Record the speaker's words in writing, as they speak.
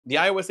The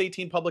iOS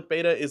 18 public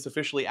beta is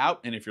officially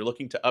out, and if you're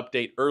looking to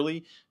update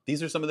early,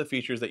 these are some of the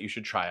features that you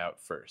should try out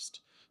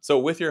first. So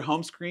with your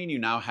home screen, you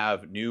now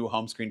have new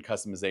home screen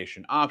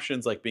customization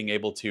options, like being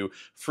able to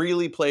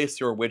freely place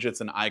your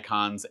widgets and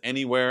icons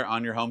anywhere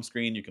on your home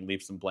screen. You can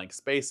leave some blank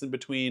space in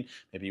between.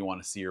 Maybe you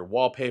want to see your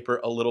wallpaper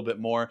a little bit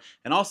more.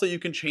 And also you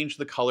can change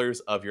the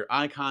colors of your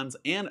icons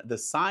and the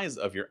size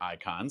of your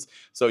icons.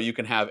 So you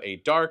can have a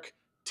dark,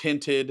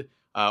 tinted,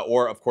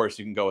 or of course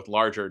you can go with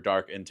larger,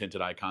 dark, and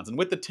tinted icons. And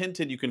with the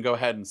tinted, you can go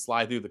ahead and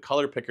slide through the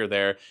color picker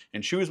there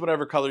and choose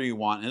whatever color you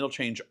want, and it'll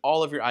change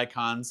all of your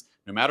icons,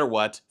 no matter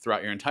what,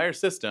 throughout your entire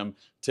system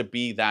to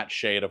be that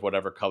shade of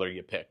whatever color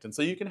you picked. And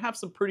so you can have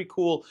some pretty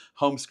cool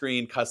home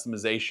screen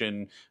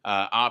customization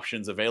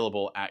options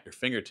available at your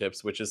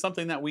fingertips, which is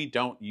something that we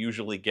don't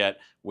usually get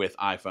with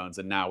iPhones,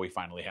 and now we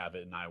finally have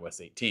it in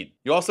iOS 18.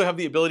 You also have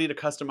the ability to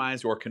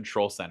customize your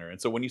control center. And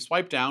so when you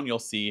swipe down, you'll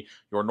see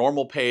your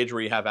normal page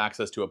where you have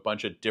access to a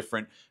bunch of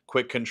different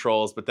quick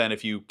controls, but then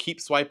if you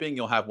keep swiping,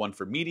 you'll have one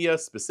for media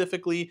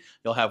specifically,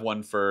 you'll have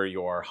one for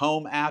your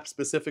home app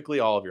specifically,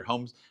 all of your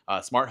home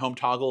smart home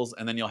toggles,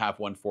 and then you'll have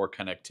one for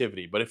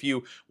connectivity. But if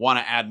you want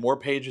to add more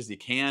pages, you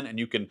can, and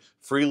you can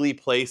freely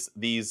place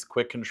these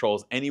quick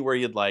controls anywhere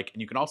you'd like,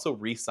 and you can also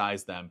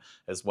resize them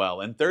as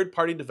well. And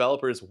third-party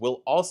developers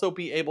will also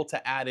be able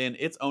to add in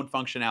its own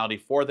functionality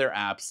for their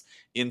apps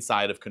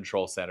inside of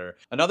Control Center.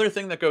 Another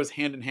thing that goes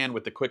hand in hand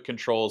with the quick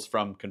controls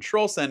from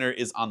Control Center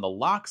is on the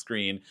lock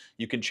screen,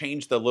 you can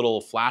change the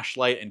little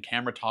flashlight and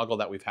camera toggle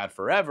that we've had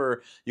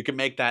forever. You can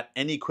make that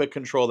any quick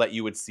control that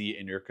you would see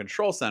in your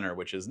Control Center,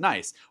 which is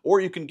nice. Or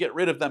you can get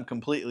rid of them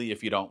completely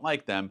if you don't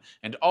like them.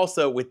 And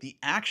also with the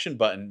action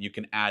button, you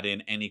can add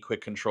in any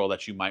quick control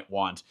that you might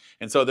want.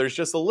 And so there's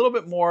just a little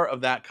bit more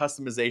of that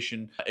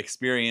customization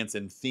experience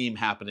and theme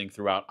happening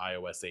throughout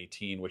iOS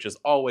 18, which is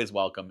always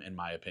welcome in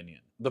my opinion.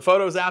 The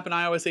Photos app in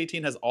iOS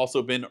 18 has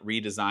also been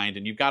redesigned,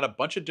 and you've got a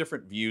bunch of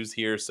different views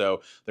here.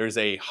 So there's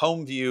a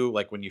home view,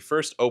 like when you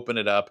first open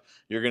it up,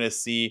 you're gonna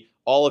see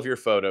all of your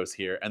photos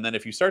here. And then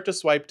if you start to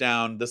swipe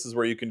down, this is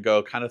where you can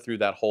go kind of through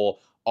that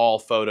whole all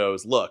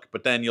photos look.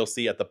 But then you'll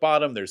see at the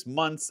bottom, there's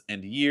months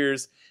and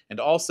years.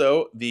 And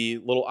also the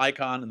little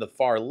icon in the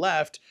far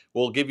left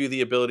will give you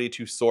the ability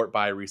to sort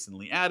by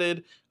recently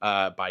added,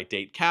 by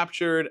date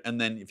captured. And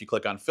then if you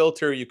click on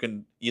filter, you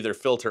can either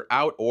filter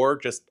out or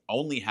just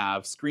only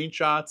have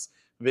screenshots,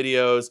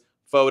 videos,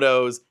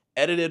 photos,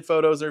 edited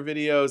photos or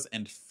videos,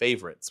 and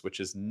favorites, which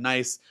is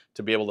nice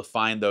to be able to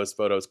find those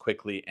photos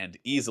quickly and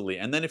easily.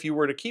 And then if you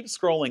were to keep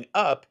scrolling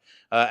up,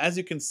 as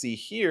you can see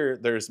here,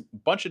 there's a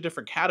bunch of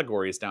different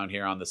categories down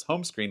here on this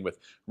home screen with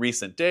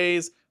recent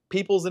days,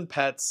 peoples and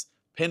pets,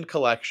 pinned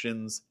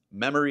collections,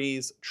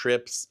 memories,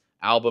 trips,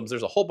 albums.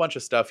 There's a whole bunch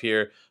of stuff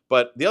here.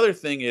 But the other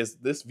thing is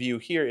this view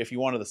here, if you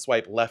wanted to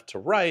swipe left to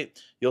right,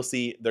 you'll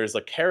see there's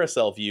a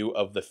carousel view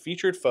of the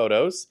featured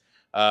photos,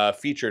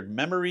 featured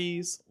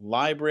memories,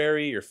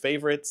 library, your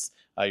favorites,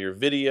 your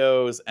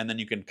videos, and then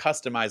you can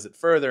customize it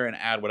further and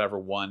add whatever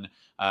one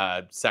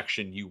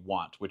section you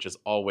want, which is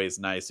always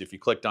nice. If you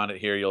clicked on it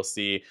here, you'll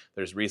see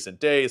there's recent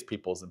days,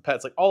 peoples and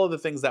pets, like all of the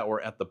things that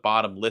were at the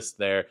bottom list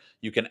there,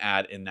 you can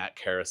add in that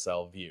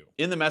carousel view.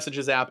 In the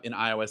Messages app in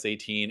iOS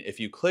 18, if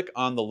you click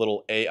on the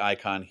little A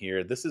icon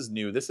here, this is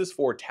new. This is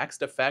for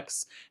text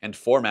effects and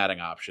formatting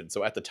options.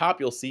 So at the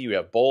top, you'll see you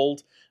have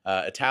bold,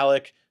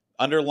 italic,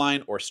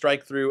 underline or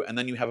strike through, and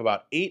then you have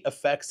about 8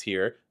 effects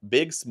here: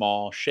 big,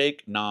 small,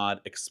 shake, nod,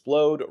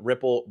 explode,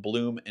 ripple,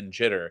 bloom, and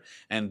jitter.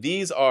 And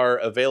these are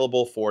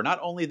available for not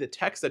only the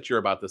text that you're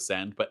about to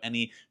send, but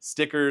any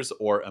stickers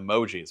or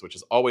emojis, which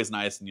is always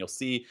nice. And you'll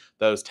see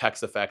those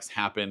text effects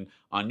happen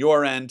on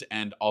your end,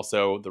 and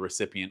also the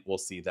recipient will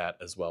see that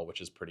as well,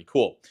 which is pretty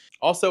cool.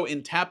 Also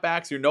in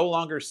tapbacks, you're no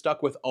longer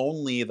stuck with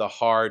only the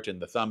heart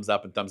and the thumbs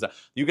up and thumbs down.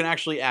 You can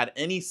actually add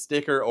any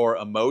sticker or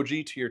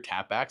emoji to your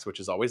tapbacks, which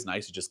is always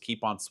nice. You just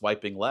keep on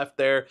swiping left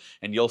there,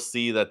 and you'll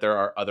see that there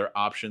are other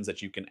options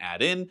that you can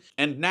add in.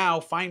 And now,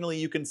 finally,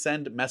 you can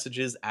send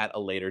messages at a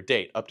later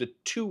date, up to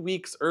 2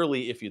 weeks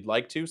early if you'd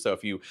like to. So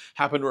if you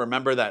happen to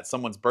remember that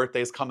someone's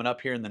birthday is coming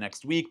up here in the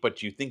next week,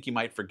 but you think you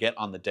might forget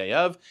on the day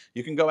of,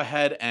 you can go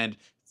ahead and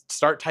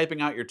start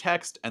typing out your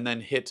text and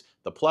then hit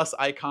the plus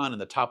icon in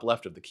the top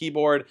left of the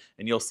keyboard,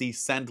 and you'll see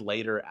send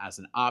later as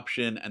an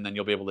option, and then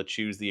you'll be able to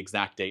choose the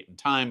exact date and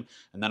time.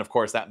 And then of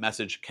course that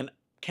message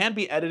can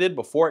be edited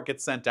before it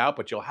gets sent out,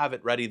 but you'll have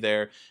it ready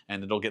there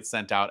and it'll get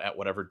sent out at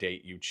whatever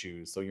date you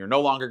choose. So you're no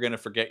longer going to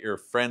forget your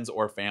friends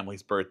or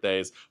family's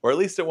birthdays, or at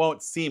least it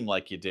won't seem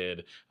like you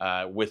did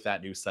with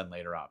that new send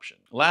later option.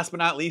 Last but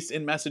not least,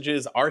 in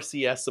Messages,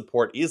 RCS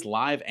support is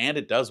live and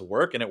it does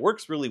work, and it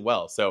works really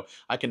well. So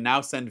I can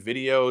now send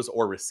videos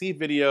or receive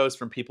videos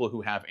from people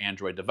who have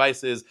Android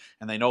devices,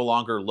 and they no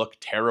longer look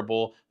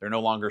terrible. They're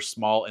no longer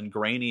small and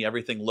grainy.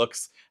 Everything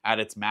looks at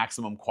its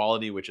maximum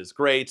quality, which is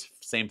great.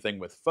 Same thing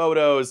with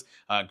photos. knows.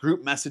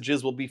 Group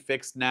messages will be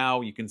fixed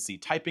now. You can see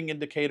typing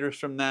indicators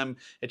from them.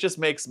 It just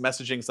makes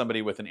messaging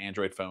somebody with an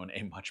Android phone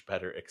a much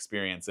better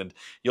experience. And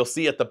you'll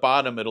see at the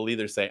bottom, it'll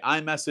either say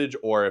iMessage,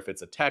 or if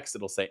it's a text,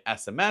 it'll say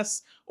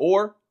SMS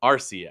or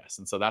RCS.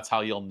 And so that's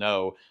how you'll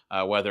know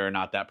whether or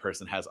not that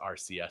person has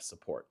RCS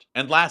support.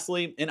 And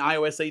lastly, in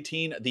iOS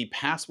 18, the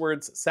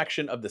passwords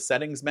section of the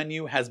settings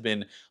menu has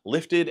been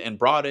lifted and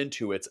brought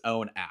into its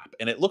own app.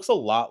 And it looks a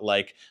lot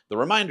like the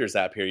Reminders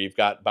app here. You've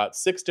got about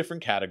 6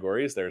 different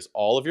categories. There's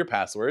all of your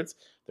passwords,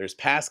 there's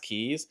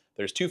passkeys,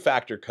 there's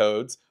two-factor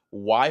codes,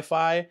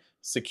 Wi-Fi,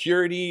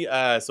 security.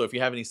 So if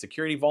you have any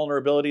security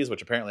vulnerabilities,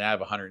 which apparently I have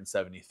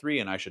 173,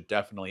 and I should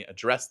definitely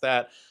address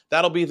that,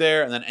 that'll be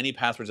there. And then any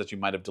passwords that you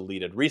might have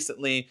deleted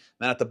recently.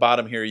 Then at the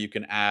bottom here, you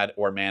can add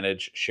or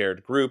manage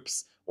shared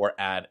groups, or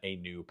add a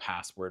new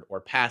password or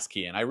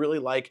passkey. And I really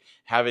like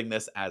having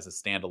this as a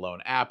standalone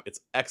app. It's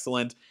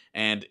excellent,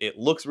 and it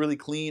looks really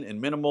clean and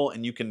minimal,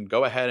 and you can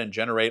go ahead and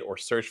generate or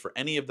search for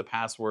any of the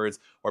passwords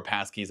or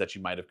passkeys that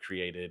you might have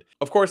created.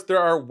 Of course, there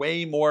are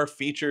way more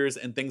features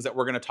and things that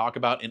we're going to talk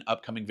about in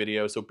upcoming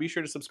videos, so be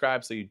sure to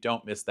subscribe so you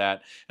don't miss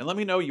that. And let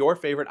me know your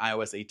favorite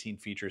iOS 18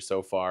 features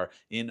so far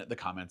in the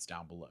comments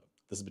down below.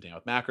 This has been Dan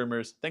with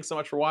MacRumors. Thanks so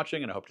much for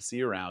watching, and I hope to see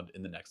you around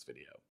in the next video.